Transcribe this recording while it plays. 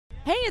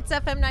Hey, it's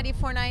FM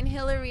 94.9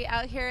 Hilary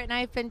out here, and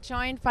I've been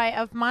joined by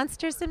Of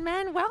Monsters and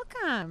Men.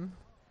 Welcome.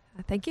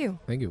 Thank you.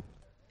 Thank you.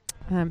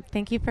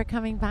 Thank you for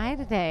coming by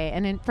today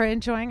and for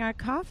enjoying our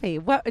coffee.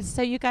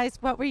 So you guys,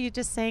 what were you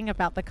just saying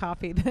about the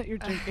coffee that you're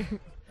drinking?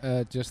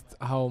 Just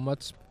how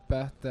much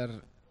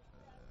better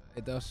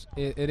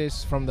it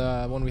is from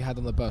the one we had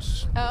on the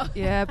bus. Oh.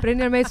 Yeah,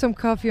 Brynjar made some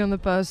coffee on the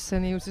bus,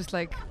 and he was just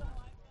like,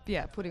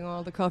 putting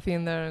all the coffee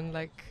in there, and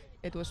like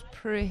it was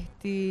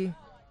pretty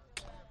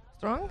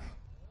strong.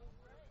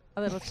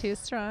 A little too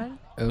strong?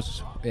 It was,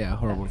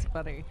 horrible. That's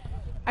funny.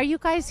 Are you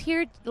guys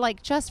here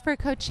like just for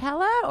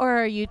Coachella, or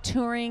are you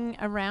touring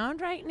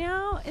around right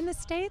now in the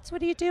States?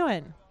 What are you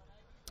doing?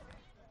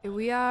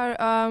 We are,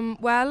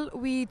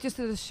 we just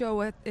did a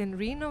show in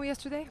Reno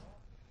yesterday.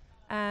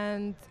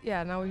 And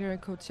now we're here in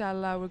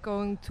Coachella. We're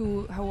going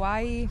to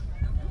Hawaii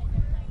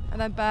and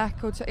then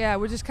back.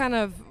 We're just kind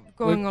of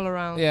going all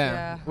around.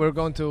 Yeah, we're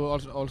going to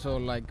also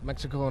like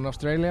Mexico and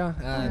Australia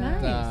and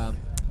nice.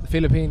 The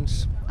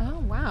Philippines. Oh,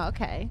 wow,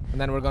 okay.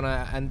 And then we're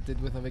gonna end it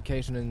with a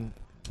vacation in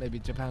maybe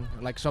Japan,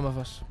 like some of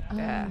us.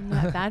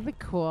 That'd be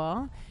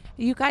cool.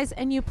 You guys,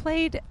 and you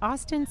played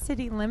Austin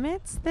City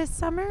Limits this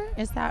summer,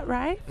 is that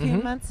right? A few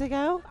months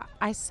ago.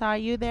 I saw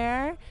you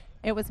there.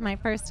 It was my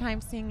first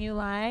time seeing you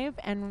live,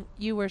 and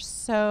you were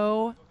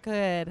so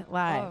good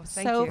live. Oh,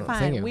 thank so you. fun.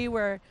 Thank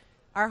you.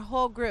 Our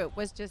whole group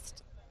was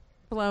just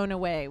blown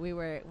away. We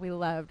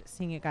loved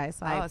seeing you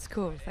guys live. Oh, it's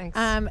cool. Thanks.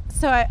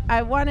 So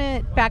I want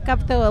to back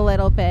up though a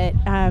little bit.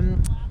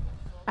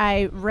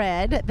 I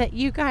read that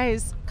you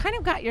guys kind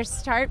of got your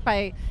start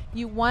by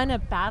you won a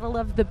battle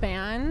of the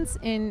bands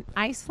in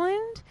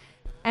Iceland,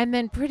 and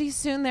then pretty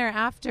soon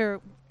thereafter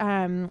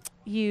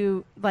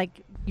you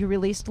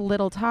released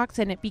Little Talks,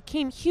 and it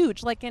became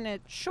huge like in a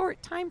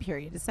short time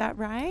period. Is that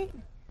right?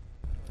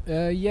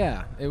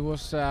 It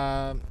was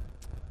kind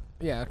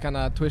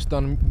of twist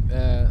on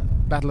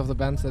Battle of the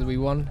Bands that we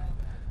won,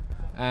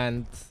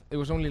 and it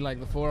was only like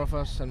the four of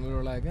us, and we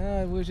were like,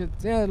 we should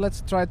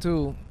let's try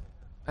to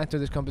enter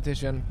this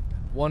competition.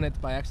 Won it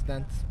by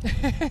accident.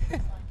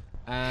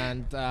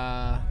 And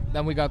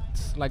then we got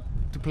like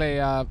to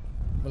play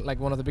like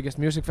one of the biggest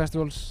music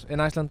festivals in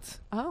Iceland.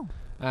 Oh.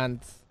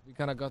 And we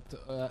kind of got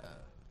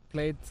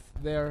played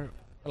there.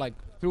 Like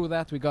through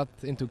that we got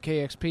into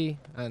KXP,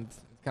 and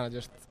kind of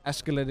just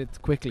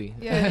escalated quickly.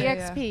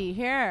 EXP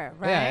here,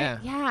 right?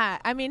 Yeah.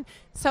 I mean,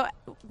 so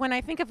when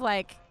I think of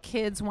like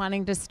kids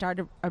wanting to start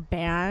a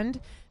band,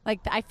 like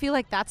I feel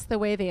like that's the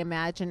way they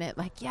imagine it.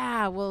 Like,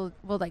 we'll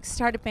like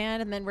start a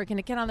band, and then we're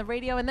gonna get on the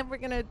radio, and then we're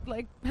gonna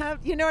like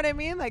have, you know what I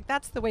mean? Like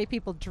that's the way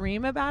people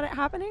dream about it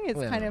happening. It's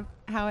kind of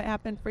how it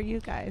happened for you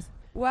guys.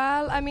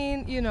 Well, I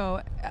mean,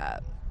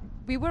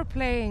 we were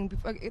playing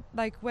before,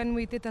 like when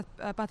we did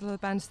that Battle of the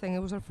Bands thing. It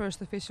was our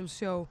first official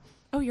show.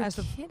 Oh, you're as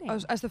kidding!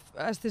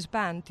 As this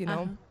band, you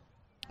know.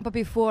 But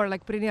before,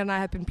 like Brynjar and I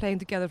have been playing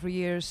together for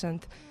years,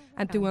 and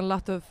doing a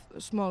lot of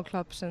small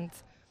clubs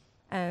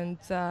and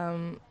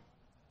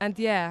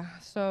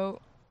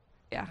so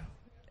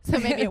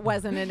maybe it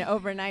wasn't an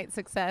overnight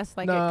success.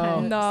 Like no. it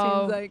kind of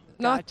seems like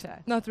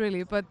not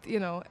really. But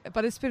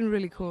but it's been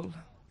really cool.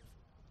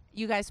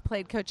 You guys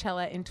played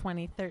Coachella in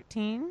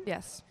 2013.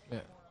 Yes. Yeah.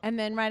 And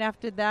then right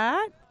after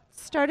that,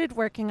 started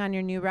working on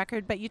your new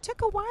record, but you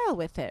took a while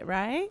with it,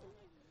 right?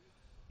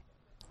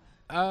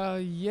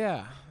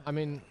 I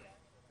mean,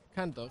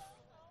 kind of.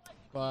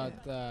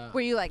 But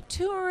were you like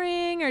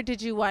touring, or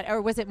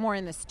or was it more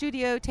in the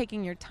studio,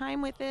 taking your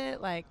time with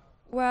it, like?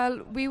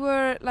 Well, we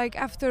were like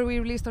after we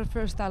released our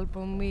first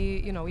album,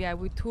 we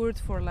toured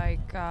for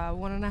like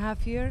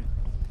 1.5 years,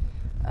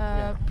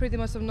 pretty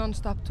much of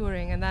non-stop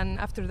touring, and then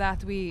after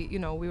that we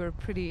were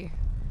pretty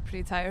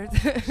tired.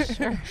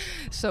 Sure.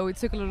 So we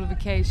took a little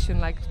vacation,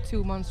 like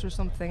 2 months or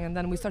something, and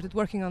then we started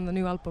working on the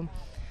new album.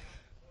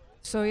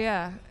 So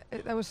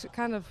that was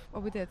kind of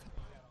what we did.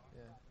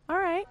 All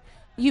right.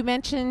 You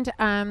mentioned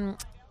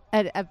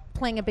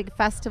playing a big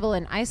festival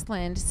in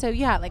Iceland. So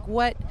like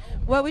what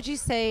would you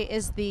say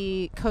is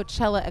the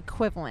Coachella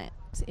equivalent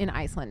in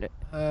Iceland?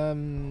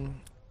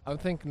 I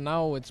think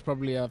now it's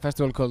probably a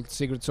festival called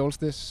Secret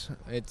Solstice.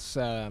 It's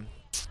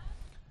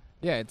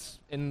it's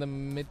in the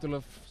middle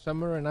of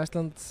summer in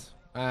Iceland,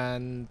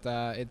 and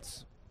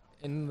it's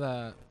in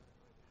the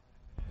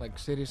like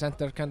city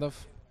center, kind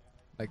of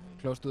like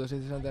close to the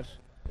city center.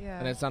 Yeah.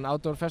 And it's an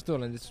outdoor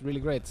festival, and it's really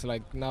great. So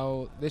like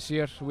now this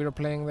year we were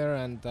playing there,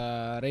 and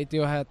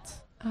Radiohead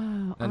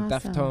and awesome.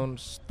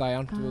 Deftones,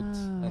 Diane Wood,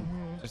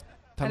 and just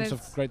tons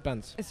of great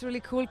bands. It's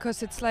really cool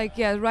because it's like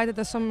right at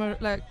the summer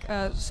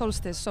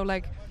solstice, so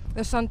like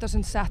the sun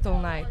doesn't set all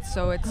night,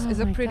 so it's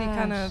a pretty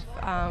kind of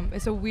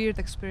it's a weird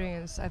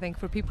experience, I think,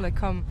 for people that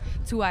come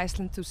to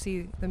Iceland to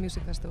see the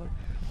music festival.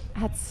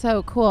 That's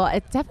so cool.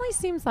 It definitely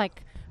seems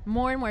like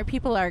more and more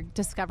people are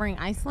discovering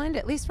Iceland,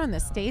 at least from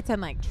the States,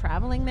 and like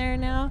traveling there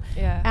now.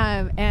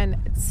 Yeah. And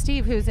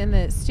Steve, who's in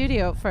the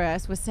studio for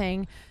us, was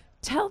saying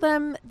tell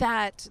them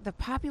that the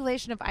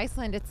population of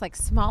Iceland, it's like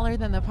smaller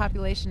than the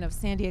population of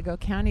San Diego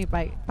County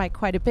by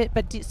quite a bit.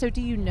 But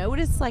do you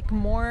notice like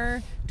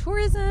more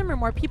tourism or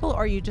more people, or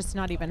are you just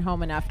not even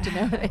home enough to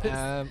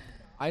notice?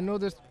 I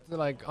noticed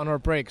like on our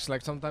breaks,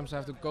 like sometimes I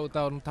have to go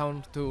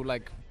downtown to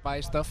like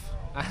buy stuff,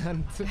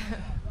 and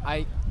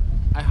I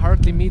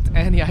hardly meet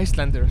any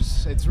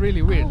Icelanders. It's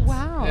really weird. Oh,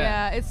 wow.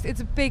 Yeah,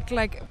 it's a big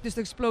like just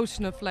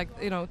explosion of like,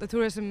 you know, the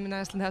tourism in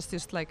Iceland has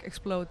just like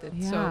exploded.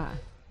 Yeah. So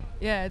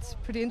yeah, it's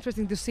pretty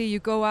interesting to see. You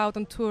go out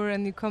on tour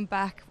and you come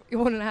back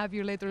 1.5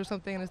 years later or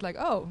something, and it's like,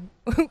 oh,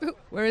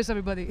 where is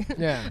everybody?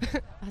 Yeah.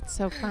 That's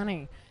so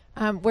funny.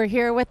 We're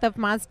here with the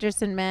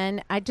Monsters and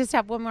Men. I just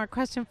have one more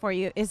question for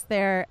you. Is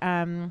there,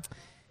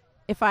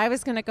 if I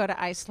was going to go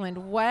to Iceland,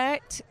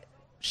 what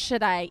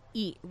should I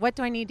eat? What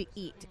do I need to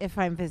eat if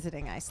I'm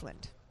visiting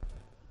Iceland?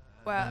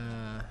 Well,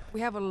 we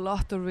have a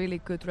lot of really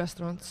good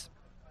restaurants.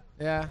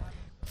 Yeah.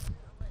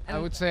 I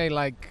would say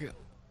like...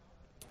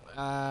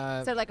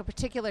 so like a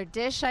particular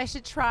dish I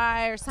should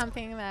try or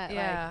something that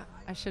like,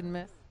 I shouldn't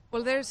miss?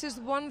 Well, there's just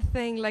one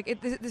thing, like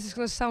this is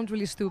going to sound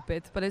really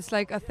stupid, but it's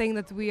like a thing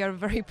that we are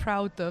very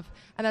proud of,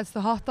 and that's the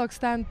hot dog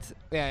stand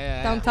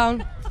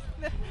downtown.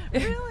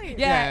 Really?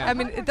 Yeah, I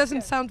mean, it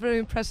doesn't sound very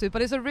impressive,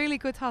 but it's a really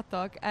good hot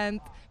dog,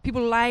 and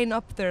people line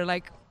up there,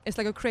 like, it's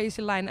like a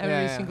crazy line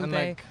every single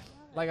day.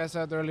 Like I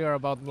said earlier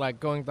about like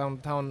going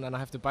downtown and I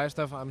have to buy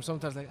stuff, I'm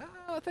sometimes like,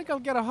 I think I'll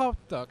get a hot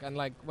dog, and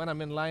like when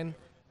I'm in line,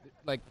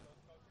 like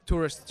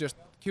tourists just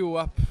queue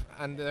up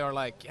and they're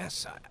like,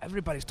 yes,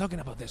 everybody's talking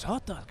about this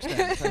hot dog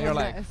stand. And you're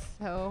like, that's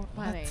so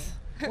funny.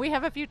 We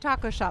have a few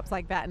taco shops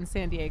like that in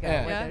San Diego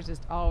where there's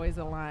just always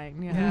a line.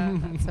 Yeah,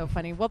 that's so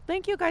funny. Well,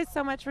 thank you guys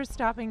so much for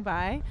stopping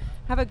by.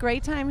 Have a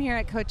great time here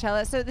at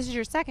Coachella. So this is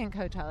your second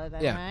Coachella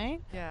then, right?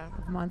 Yeah.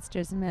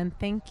 Monsters and Men.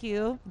 Thank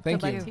you. Thank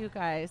Good you. luck to you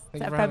guys.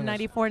 Thank It's you for having us.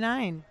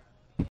 FM94.9.